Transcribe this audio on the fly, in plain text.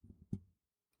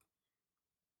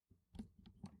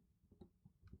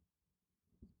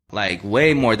Like,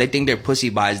 way more. They think their pussy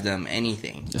buys them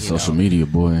anything. It's social media,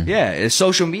 boy. Yeah, it's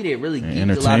social media. It really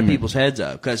geeks a lot of people's heads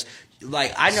up. Because,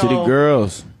 like, I know... City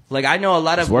girls. Like, I know a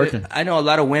lot of women,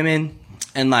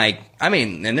 and, like, I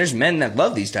mean, and there's men that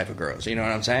love these type of girls. You know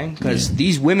what I'm saying? Because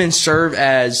these women serve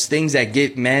as things that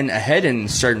get men ahead in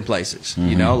certain places.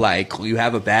 You know, like, you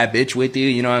have a bad bitch with you.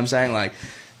 You know what I'm saying? Like,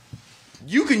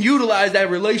 you can utilize that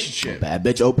relationship. A bad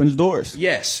bitch opens doors.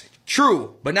 Yes.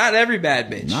 True, but not every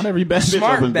bad bitch. Not every bad bitch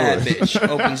Smart opens bad doors. bitch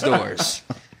opens doors.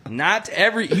 Not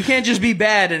every... You can't just be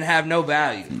bad and have no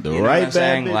value. The you know right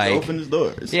bad bitch like, opens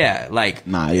doors. Yeah, like...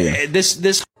 Nah, yeah.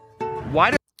 This...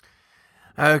 Why do...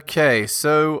 Okay,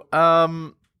 so...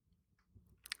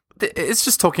 it's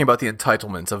just talking about the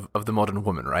entitlement of the modern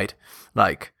woman, right?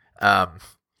 Like...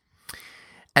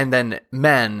 And then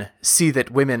men see that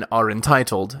women are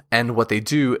entitled, and what they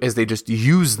do is they just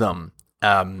use them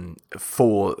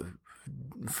for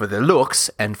their looks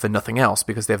and for nothing else,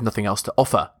 because they have nothing else to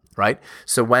offer, right?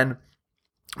 So when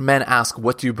men ask,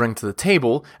 what do you bring to the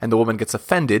table, and the woman gets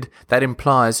offended, that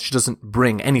implies she doesn't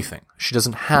bring anything. She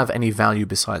doesn't have any value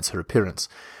besides her appearance.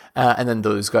 And then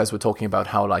those guys were talking about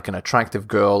how, like, an attractive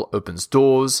girl opens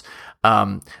doors.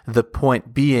 The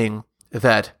point being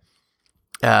that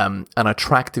an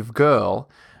attractive girl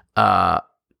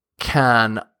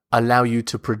can allow you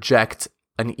to project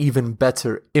an even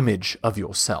better image of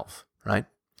yourself, right?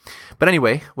 But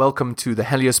anyway, welcome to the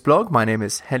Helios blog. My name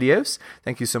is Helios.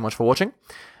 Thank you so much for watching.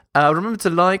 Remember to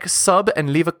like, sub,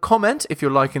 and leave a comment if you're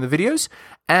liking the videos.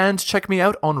 And check me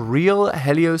out on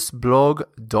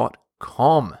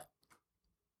realheliosblog.com.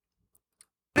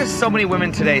 Why do so many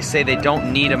women today say they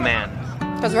don't need a man?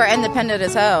 Because we're independent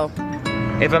as hell.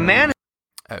 If a man...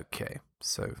 Okay,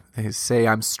 so they say,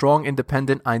 I'm strong,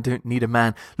 independent, I don't need a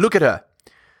man. Look at her.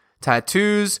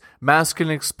 Tattoos,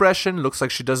 masculine expression, looks like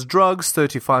she does drugs,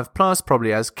 35 plus, probably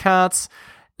has cats.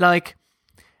 Like,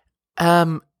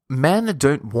 men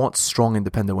don't want strong,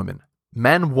 independent women.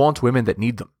 Men want women that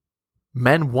need them.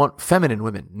 Men want feminine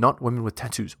women, not women with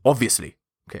tattoos, obviously.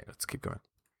 Okay, let's keep going.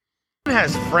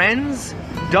 Has friends,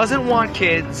 doesn't want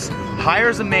kids,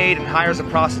 hires a maid and hires a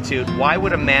prostitute. Why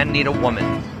would a man need a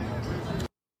woman?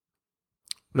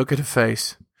 Look at her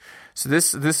face. So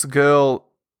this girl,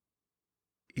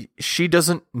 she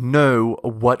doesn't know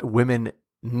what women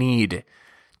need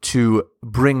to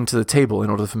bring to the table in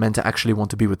order for men to actually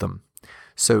want to be with them.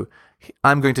 So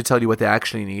I'm going to tell you what they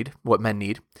actually need, what men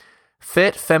need.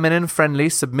 Fit, feminine, friendly,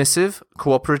 submissive,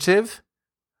 cooperative,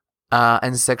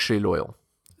 and sexually loyal.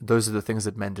 Those are the things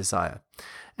that men desire.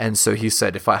 And so he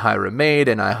said, if I hire a maid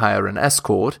and I hire an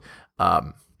escort,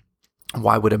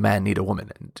 why would a man need a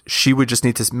woman? And she would just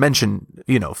need to mention,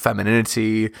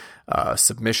 femininity,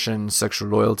 submission, sexual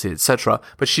loyalty, etc.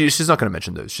 But she's not going to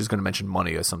mention those. She's going to mention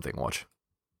money or something. Watch.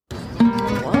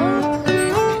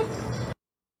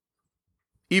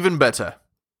 Even better.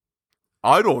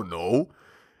 I don't know.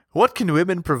 What can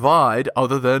women provide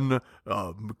other than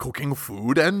cooking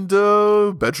food and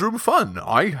bedroom fun?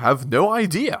 I have no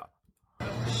idea.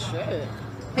 Shit.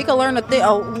 He could learn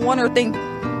one or two things.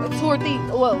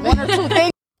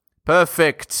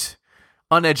 Perfect.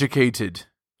 Uneducated.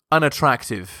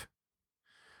 Unattractive.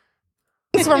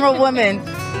 From a woman.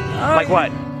 Like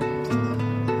what?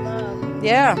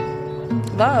 Yeah.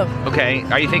 Love. Okay.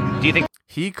 Do you think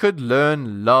he could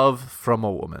learn love from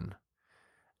a woman?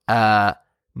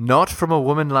 Not from a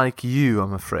woman like you,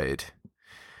 I'm afraid.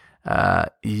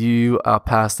 You are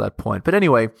past that point. But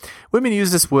anyway, women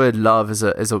use this word love as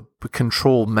a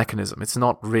control mechanism. It's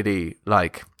not really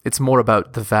like, it's more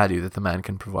about the value that the man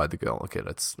can provide the girl. Okay,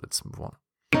 let's move on.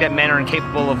 Think that men are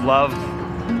incapable of love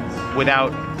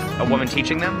without a woman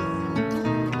teaching them?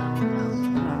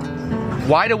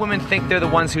 Why do women think they're the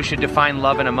ones who should define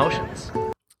love and emotions?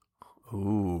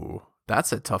 Ooh,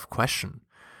 that's a tough question.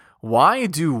 Why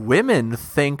do women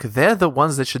think they're the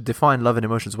ones that should define love and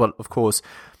emotions? Well, of course,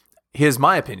 here's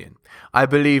my opinion. I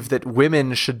believe that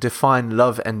women should define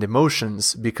love and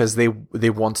emotions because they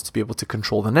want to be able to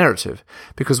control the narrative.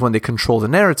 Because when they control the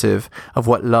narrative of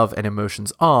what love and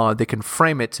emotions are, they can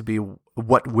frame it to be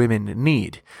what women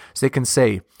need. So they can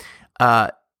say,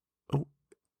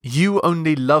 you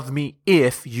only love me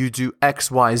if you do X,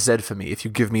 Y, Z for me, if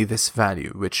you give me this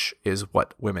value, which is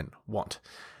what women want.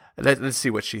 Let's see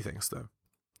what she thinks, though.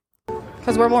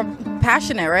 Because we're more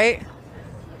passionate, right?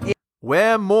 Yeah.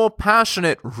 We're more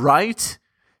passionate, right?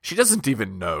 She doesn't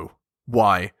even know.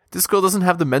 Why? This girl doesn't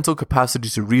have the mental capacity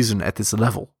to reason at this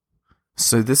level.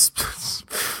 So this...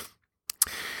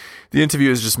 the interview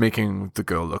is just making the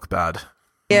girl look bad.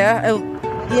 Yeah,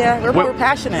 we're more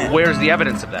passionate. Where's the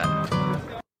evidence of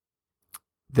that?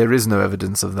 there is no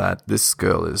evidence of that. This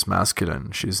girl is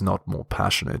masculine. She's not more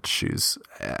passionate.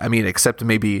 I mean, except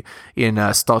maybe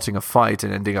in starting a fight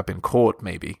and ending up in court,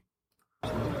 maybe. We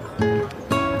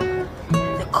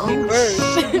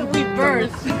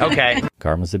burst. Okay.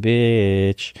 Karma's a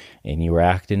bitch, and you were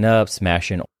acting up,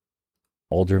 smashing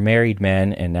older married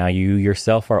men, and now you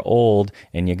yourself are old,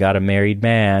 and you got a married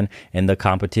man, and the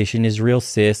competition is real,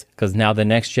 sis, because now the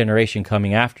next generation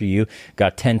coming after you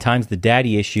got 10 times the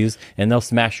daddy issues, and they'll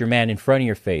smash your man in front of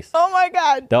your face. Oh my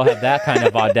God. They'll have that kind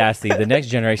of audacity. The next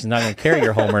generation's not going to care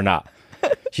you're home or not.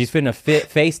 She's finna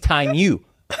FaceTime you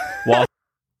while...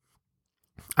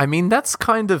 I mean, that's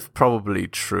kind of probably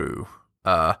true.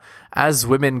 As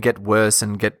women get worse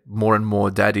and get more and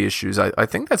more daddy issues, I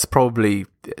think that's probably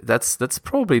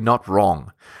not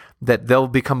wrong. That they'll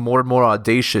become more and more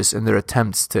audacious in their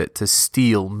attempts to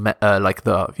steal like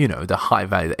the high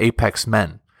value, the apex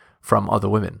men from other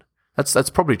women. That's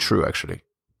probably true, actually.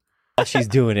 She's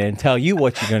doing it and tell you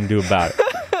what you're gonna do about it.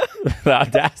 The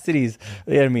audacity's,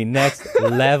 next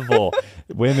level.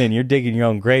 Women, you're digging your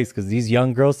own graves, because these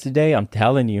young girls today, I'm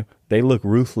telling you, they look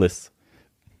ruthless.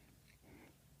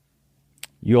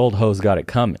 You old hoes got it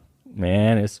coming.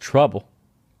 Man, it's trouble.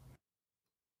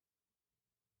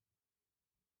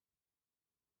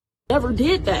 Never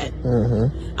did that.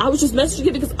 I was just messaging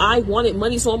him because I wanted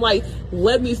money, so I'm like,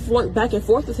 let me flirt back and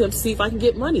forth with him to see if I can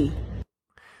get money.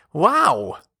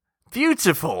 Wow.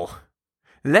 Beautiful.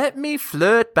 Let me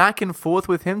flirt back and forth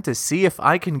with him to see if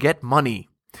I can get money.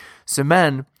 So,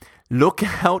 man, look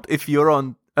out if you're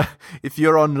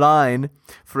online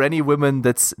for any women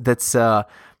that's what's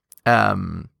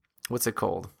it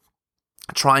called?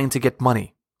 Trying to get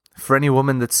money. For any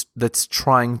woman that's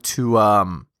trying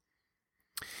to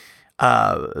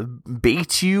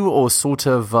bait you or sort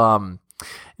of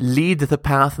lead the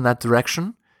path in that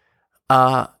direction,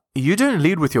 you don't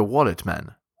lead with your wallet,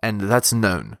 man. And that's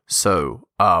known. So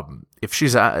if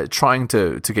she's trying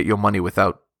to get your money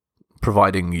without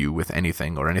providing you with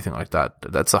anything or anything like that,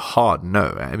 that's a hard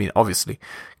no. I mean, obviously,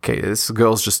 okay, this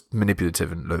girl's just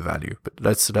manipulative and low value. But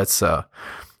let's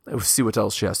see what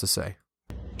else she has to say.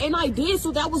 And I did,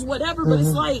 so that was whatever. But it's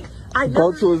like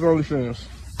Go to his OnlyFans.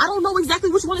 I don't know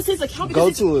exactly which one is his account Go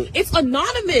because to it. It's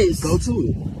anonymous. Go to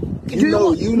it. You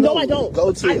know. No, I don't.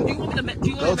 Go to it. Do you want me to do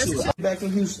you Go want to to it. message? I'm back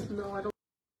in Houston. No, I don't.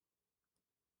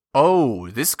 Oh,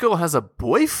 this girl has a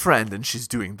boyfriend and she's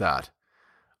doing that.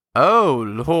 Oh,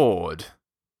 Lord.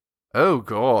 Oh,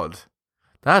 God.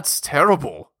 That's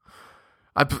terrible.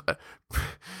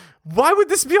 Why would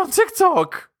this be on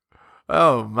TikTok?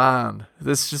 Oh, man.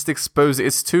 This just exposes...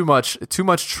 It's too much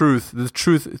truth.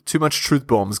 Too much truth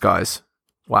bombs, guys.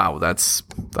 Wow, that's...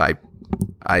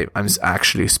 I'm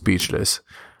actually speechless.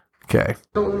 Okay. I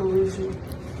don't want to lose you.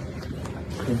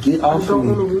 Get off I don't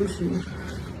of want to me. lose you.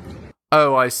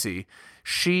 Oh, I see.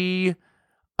 She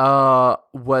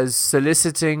was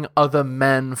soliciting other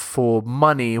men for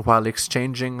money while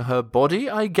exchanging her body,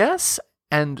 I guess?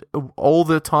 And all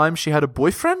the time she had a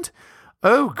boyfriend?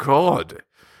 Oh, God.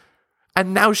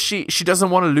 And now she doesn't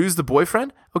want to lose the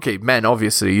boyfriend? Okay, men,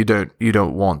 obviously, you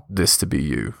don't want this to be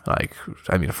you. Like,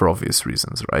 I mean, for obvious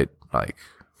reasons, right? Like,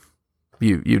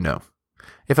 you know.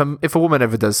 If a woman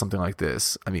ever does something like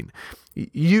this, I mean,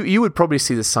 you would probably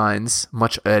see the signs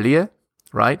much earlier,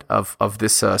 right, of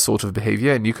this sort of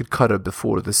behavior, and you could cut her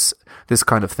before this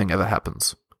kind of thing ever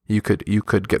happens. You could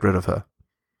get rid of her.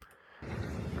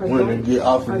 Women, get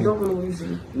off of me. I don't want to lose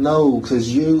you. No,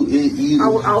 because you.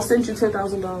 I'll send you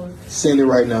 $10,000. Send it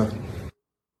right now.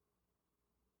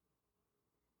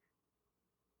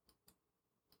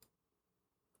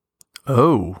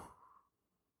 Oh.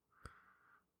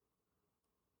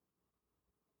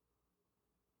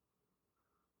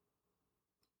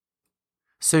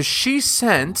 So she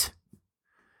sent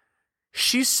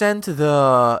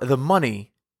the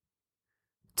money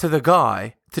to the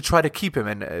guy to try to keep him,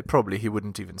 and probably he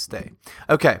wouldn't even stay.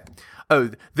 Okay.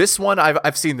 Oh, this one,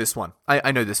 I've seen this one.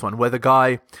 I know this one, where the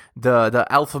guy, the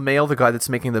alpha male, the guy that's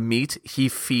making the meat, he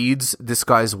feeds this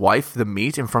guy's wife the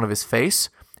meat in front of his face,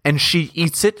 and she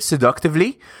eats it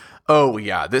seductively. Oh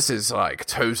yeah, this is like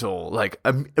total, like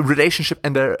a relationship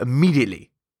ender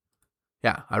immediately.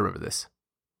 Yeah, I remember this.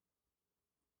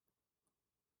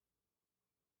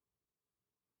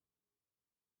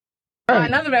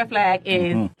 Another red flag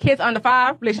is kids under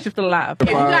 5, relationship still alive. If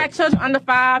you got children under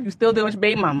 5, you still deal with your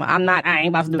baby mama. I ain't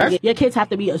about to do it. Your kids have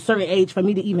to be a certain age for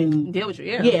me to even Deal with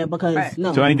you, Yeah, because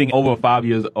no. So anything over 5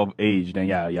 years of age, then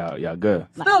yeah, good.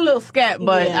 Still a little scat,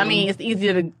 but Yeah. I mean, it's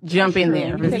easier to jump in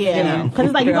there. Yeah, because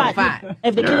it's like you got, Fine.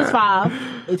 if the kid is 5,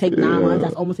 it takes 9 months.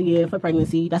 That's almost a year for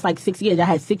pregnancy. That's like 6 years. I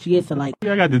had 6 years to like.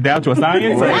 I got this down to a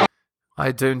science.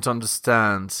 I don't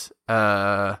understand.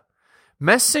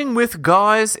 Messing with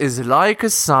guys is like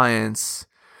a science.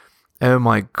 Oh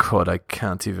my god, I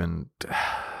can't even...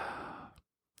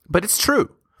 But it's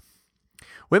true.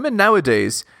 Women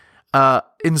nowadays,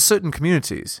 in certain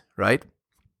communities, right?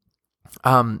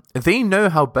 They know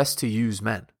how best to use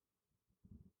men.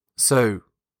 So...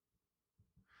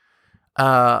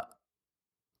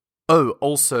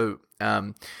 also...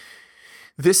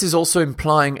 this is also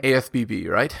implying AFBB,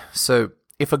 right? So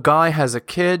if a guy has a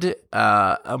kid,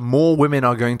 more women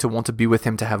are going to want to be with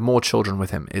him to have more children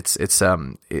with him. It's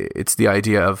the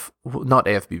idea of not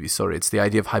AFBB, sorry. It's the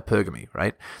idea of hypergamy,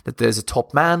 right? That there's a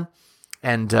top man,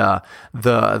 and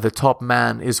the top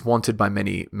man is wanted by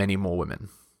many more women.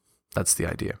 That's the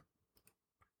idea.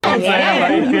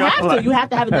 Yeah, you have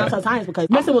to have it down to a science, because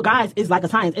messing with guys is like a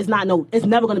science. It's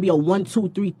never going to be a 1, 2,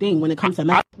 3 thing when it comes to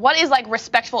men. What is like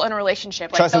respectful in a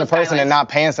relationship? Like trusting a person and not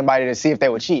paying somebody to see if they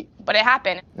would cheat. But it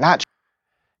happened. Not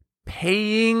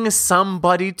paying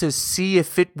somebody to see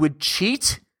if it would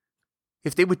cheat?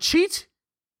 If they would cheat?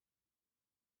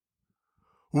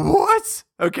 What?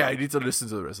 Okay, I need to listen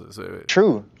to the rest of this. Wait.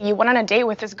 True. You went on a date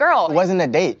with this girl. It wasn't a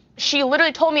date. She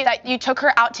literally told me that you took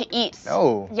her out to eat.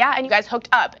 No. Yeah, and you guys hooked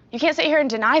up. You can't sit here and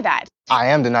deny that. I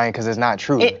am denying because it's not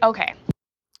true. Okay.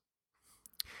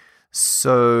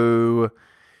 So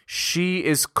she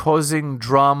is causing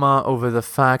drama over the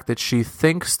fact that she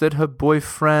thinks that her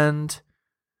boyfriend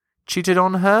cheated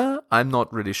on her? I'm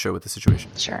not really sure what the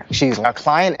situation is. Sure. She's a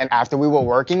client, and after we were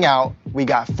working out, we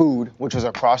got food, which was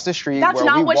across the street. That's where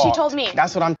not we what walked. she told me.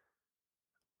 That's what I'm...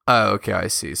 Oh, okay, I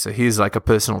see. So he's like a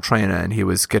personal trainer, and he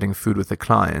was getting food with the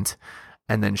client,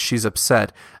 and then she's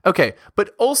upset. Okay,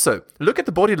 but also, look at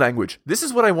the body language. This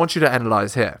is what I want you to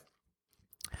analyze here.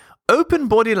 Open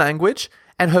body language,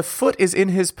 and her foot is in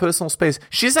his personal space.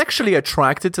 She's actually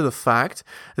attracted to the fact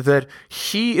that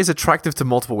he is attractive to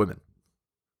multiple women.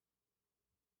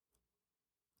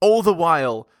 All the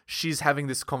while, she's having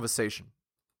this conversation.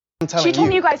 She told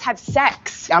me you guys had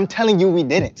sex. I'm telling you we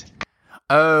didn't.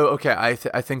 Oh, okay. I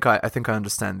think I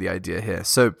understand the idea here.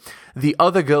 So the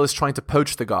other girl is trying to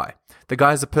poach the guy. The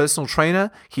guy's a personal trainer.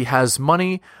 He has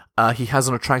money. He has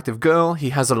an attractive girl.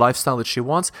 He has a lifestyle that she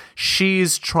wants.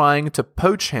 She's trying to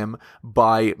poach him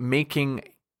by making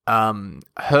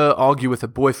her argue with her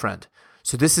boyfriend.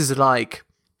 So this is like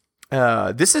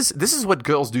this is what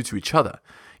girls do to each other.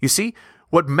 You see,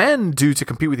 what men do to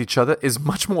compete with each other is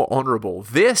much more honorable.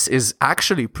 This is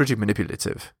actually pretty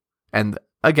manipulative. And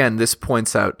again, this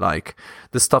points out like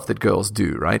the stuff that girls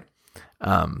do, right?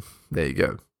 There you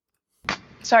go.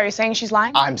 So are you saying she's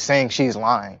lying? I'm saying she's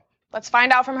lying. Let's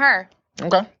find out from her.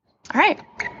 Okay. All right.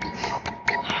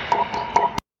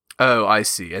 Oh, I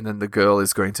see. And then the girl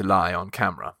is going to lie on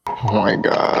camera. Oh my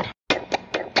God.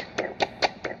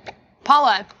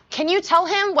 Paula, can you tell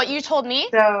him what you told me?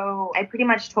 So I pretty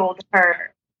much told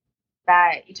her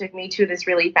that you took me to this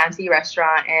really fancy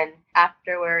restaurant, and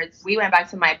afterwards we went back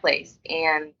to my place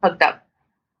and hooked up.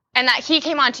 And that he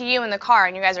came on to you in the car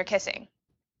and you guys are kissing.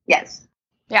 Yes.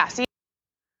 Yeah, see?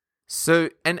 So,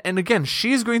 and again,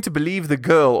 she's going to believe the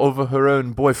girl over her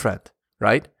own boyfriend,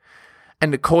 right?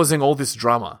 And causing all this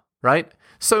drama, right?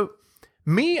 So,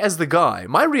 me as the guy,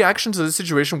 my reaction to this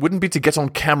situation wouldn't be to get on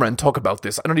camera and talk about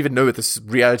this. I don't even know what this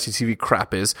reality TV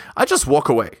crap is. I'd just walk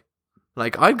away.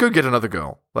 Like, I'd go get another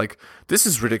girl. Like, this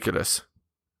is ridiculous.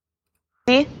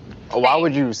 See? Why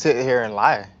would you sit here and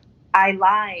lie? I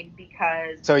lied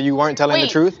because... So you weren't telling the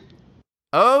truth?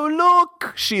 Oh,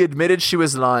 look! She admitted she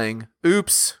was lying.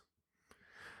 Oops.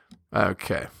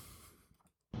 Okay.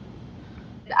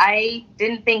 I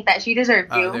didn't think that she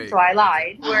deserved you, so I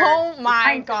lied. Oh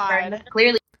my God.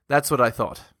 Clearly. That's what I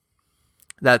thought.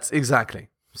 That's exactly.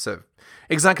 So,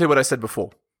 exactly what I said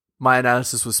before. My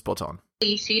analysis was spot on.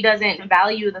 She doesn't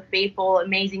value the faithful,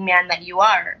 amazing man that you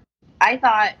are. I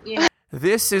thought, you know...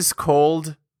 This is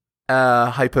called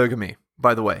hypergamy,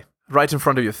 by the way. Right in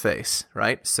front of your face,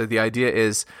 right? So the idea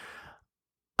is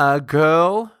a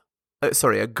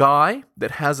guy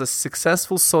that has a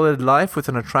successful, solid life with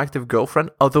an attractive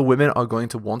girlfriend, other women are going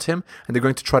to want him, and they're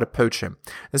going to try to poach him.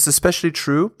 This is especially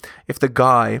true if the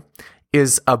guy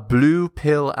is a blue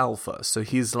pill alpha. So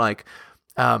he's like,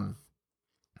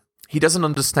 he doesn't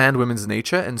understand women's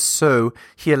nature, and so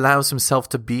he allows himself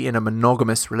to be in a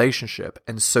monogamous relationship,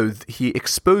 and so he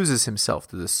exposes himself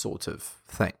to this sort of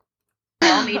thing.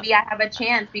 Well, maybe I have a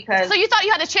chance because... So you thought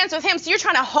you had a chance with him, so you're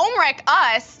trying to home wreck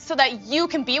us so that you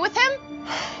can be with him?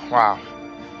 Wow.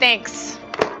 Thanks.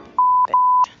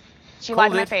 She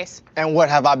lied to my face. And what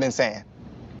have I been saying?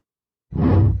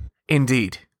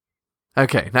 Indeed.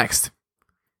 Okay, next.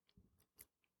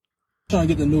 Trying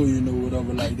to get to know you,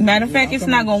 whatever. Like Matter of fact, it's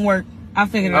not gonna work. I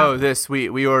figured it Oh, out. this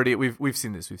we've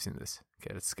seen this.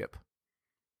 Okay, let's skip.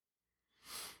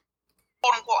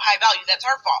 "Quote unquote high value." That's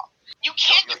her fault. You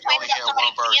can't complain about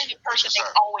somebody being the person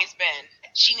they've always been.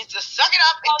 She needs to suck it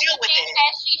up and deal with it.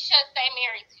 That she should stay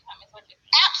married to him. Is what you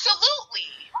Absolutely.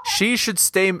 She should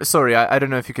stay. Sorry, I don't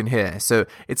know if you can hear. So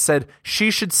it said she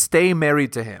should stay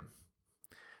married to him.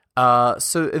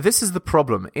 So this is the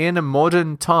problem. In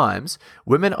modern times,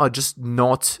 women are just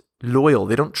not loyal.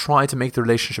 They don't try to make the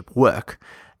relationship work.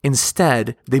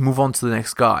 Instead, they move on to the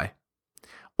next guy.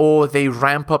 Or they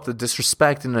ramp up the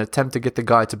disrespect in an attempt to get the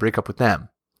guy to break up with them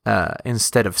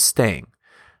instead of staying.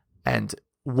 And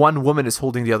one woman is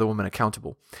holding the other woman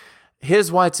accountable.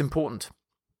 Here's why it's important.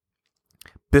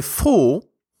 Before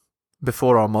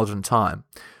our modern time,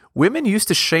 women used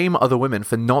to shame other women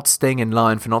for not staying in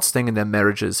line, for not staying in their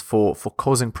marriages, for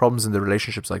causing problems in their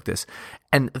relationships like this.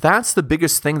 And that's the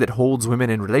biggest thing that holds women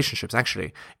in relationships,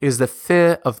 actually, is the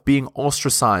fear of being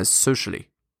ostracized socially.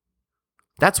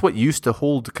 That's what used to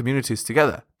hold communities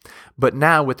together. But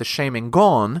now, with the shaming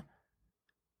gone,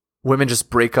 women just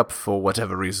break up for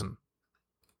whatever reason.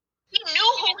 He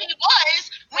knew who he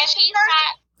was when she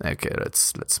heard. Okay,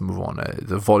 let's move on.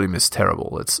 The volume is terrible.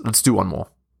 Let's do one more.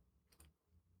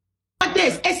 But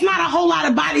it's not a whole lot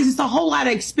of bodies. It's a whole lot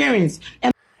of experience.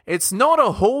 It's not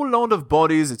a whole lot of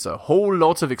bodies. It's a whole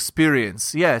lot of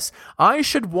experience. Yes, I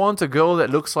should want a girl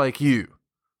that looks like you.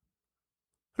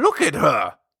 Look at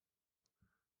her.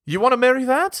 You want to marry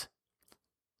that?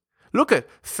 Look at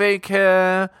fake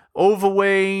hair,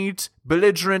 overweight,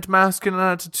 belligerent masculine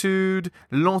attitude,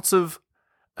 lots of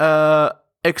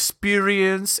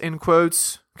experience in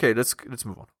quotes. Okay, let's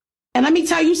move on. And let me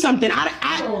tell you something.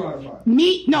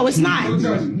 No, it's not.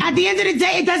 At the end of the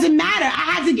day, it doesn't matter. I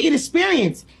had to get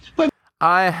experience.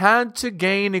 I had to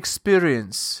gain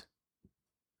experience.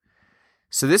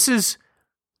 So this is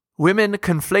women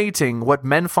conflating what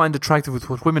men find attractive with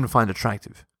what women find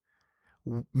attractive.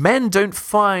 Men don't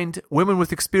find women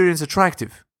with experience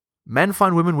attractive. Men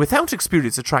find women without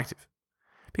experience attractive.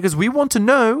 Because we want to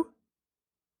know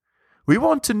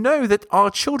that our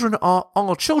children are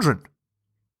our children.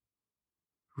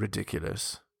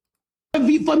 Ridiculous. For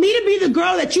me to be the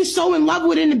girl that you're so in love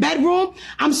with in the bedroom,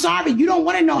 I'm sorry, you don't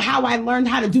want to know how I learned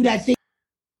how to do that thing.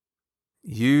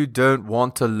 You don't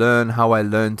want to learn how I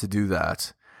learned to do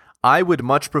that. I would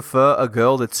much prefer a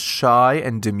girl that's shy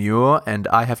and demure and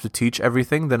I have to teach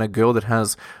everything than a girl that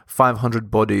has 500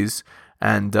 bodies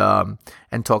and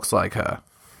talks like her.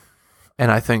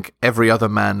 And I think every other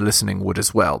man listening would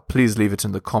as well. Please leave it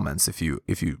in the comments if you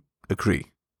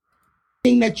agree.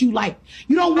 That you like.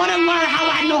 You don't want to learn how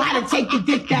I know how to take the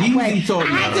dick that way. I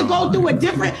had to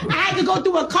go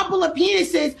through a couple of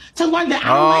penises to learn that I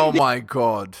don't like this. Oh my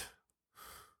God.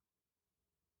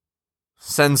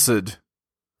 Censored.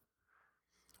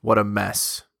 What a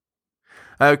mess.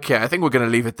 Okay, I think we're going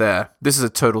to leave it there. This is a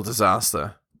total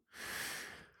disaster.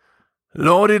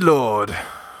 Lordy Lord.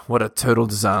 What a total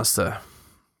disaster.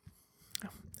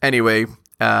 Anyway,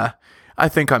 I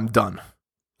think I'm done.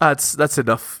 That's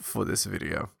enough for this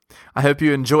video. I hope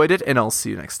you enjoyed it and I'll see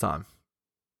you next time.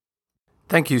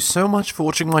 Thank you so much for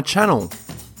watching my channel.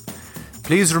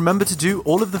 Please remember to do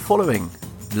all of the following.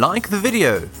 Like the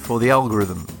video for the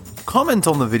algorithm. Comment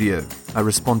on the video. I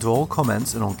respond to all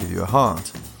comments and I'll give you a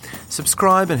heart.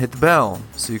 Subscribe and hit the bell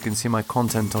so you can see my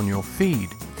content on your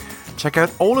feed. Check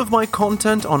out all of my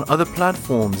content on other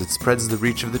platforms. It spreads the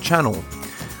reach of the channel.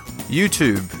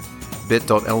 YouTube,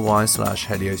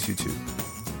 bit.ly/Helios YouTube.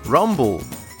 Rumble,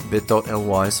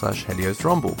 bit.ly/Helios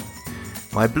Rumble.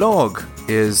 My blog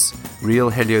is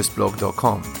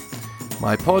realheliosblog.com.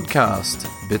 My podcast,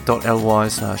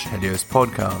 bit.ly/Helios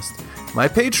Podcast. My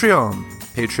Patreon,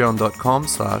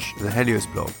 patreon.com/The Helios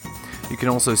Blog. You can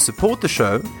also support the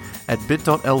show at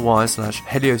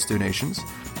bit.ly/Helios Donations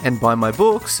and buy my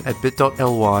books at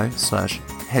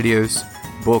bit.ly/Helios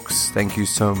Books. Thank you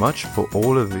so much for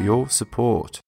all of your support.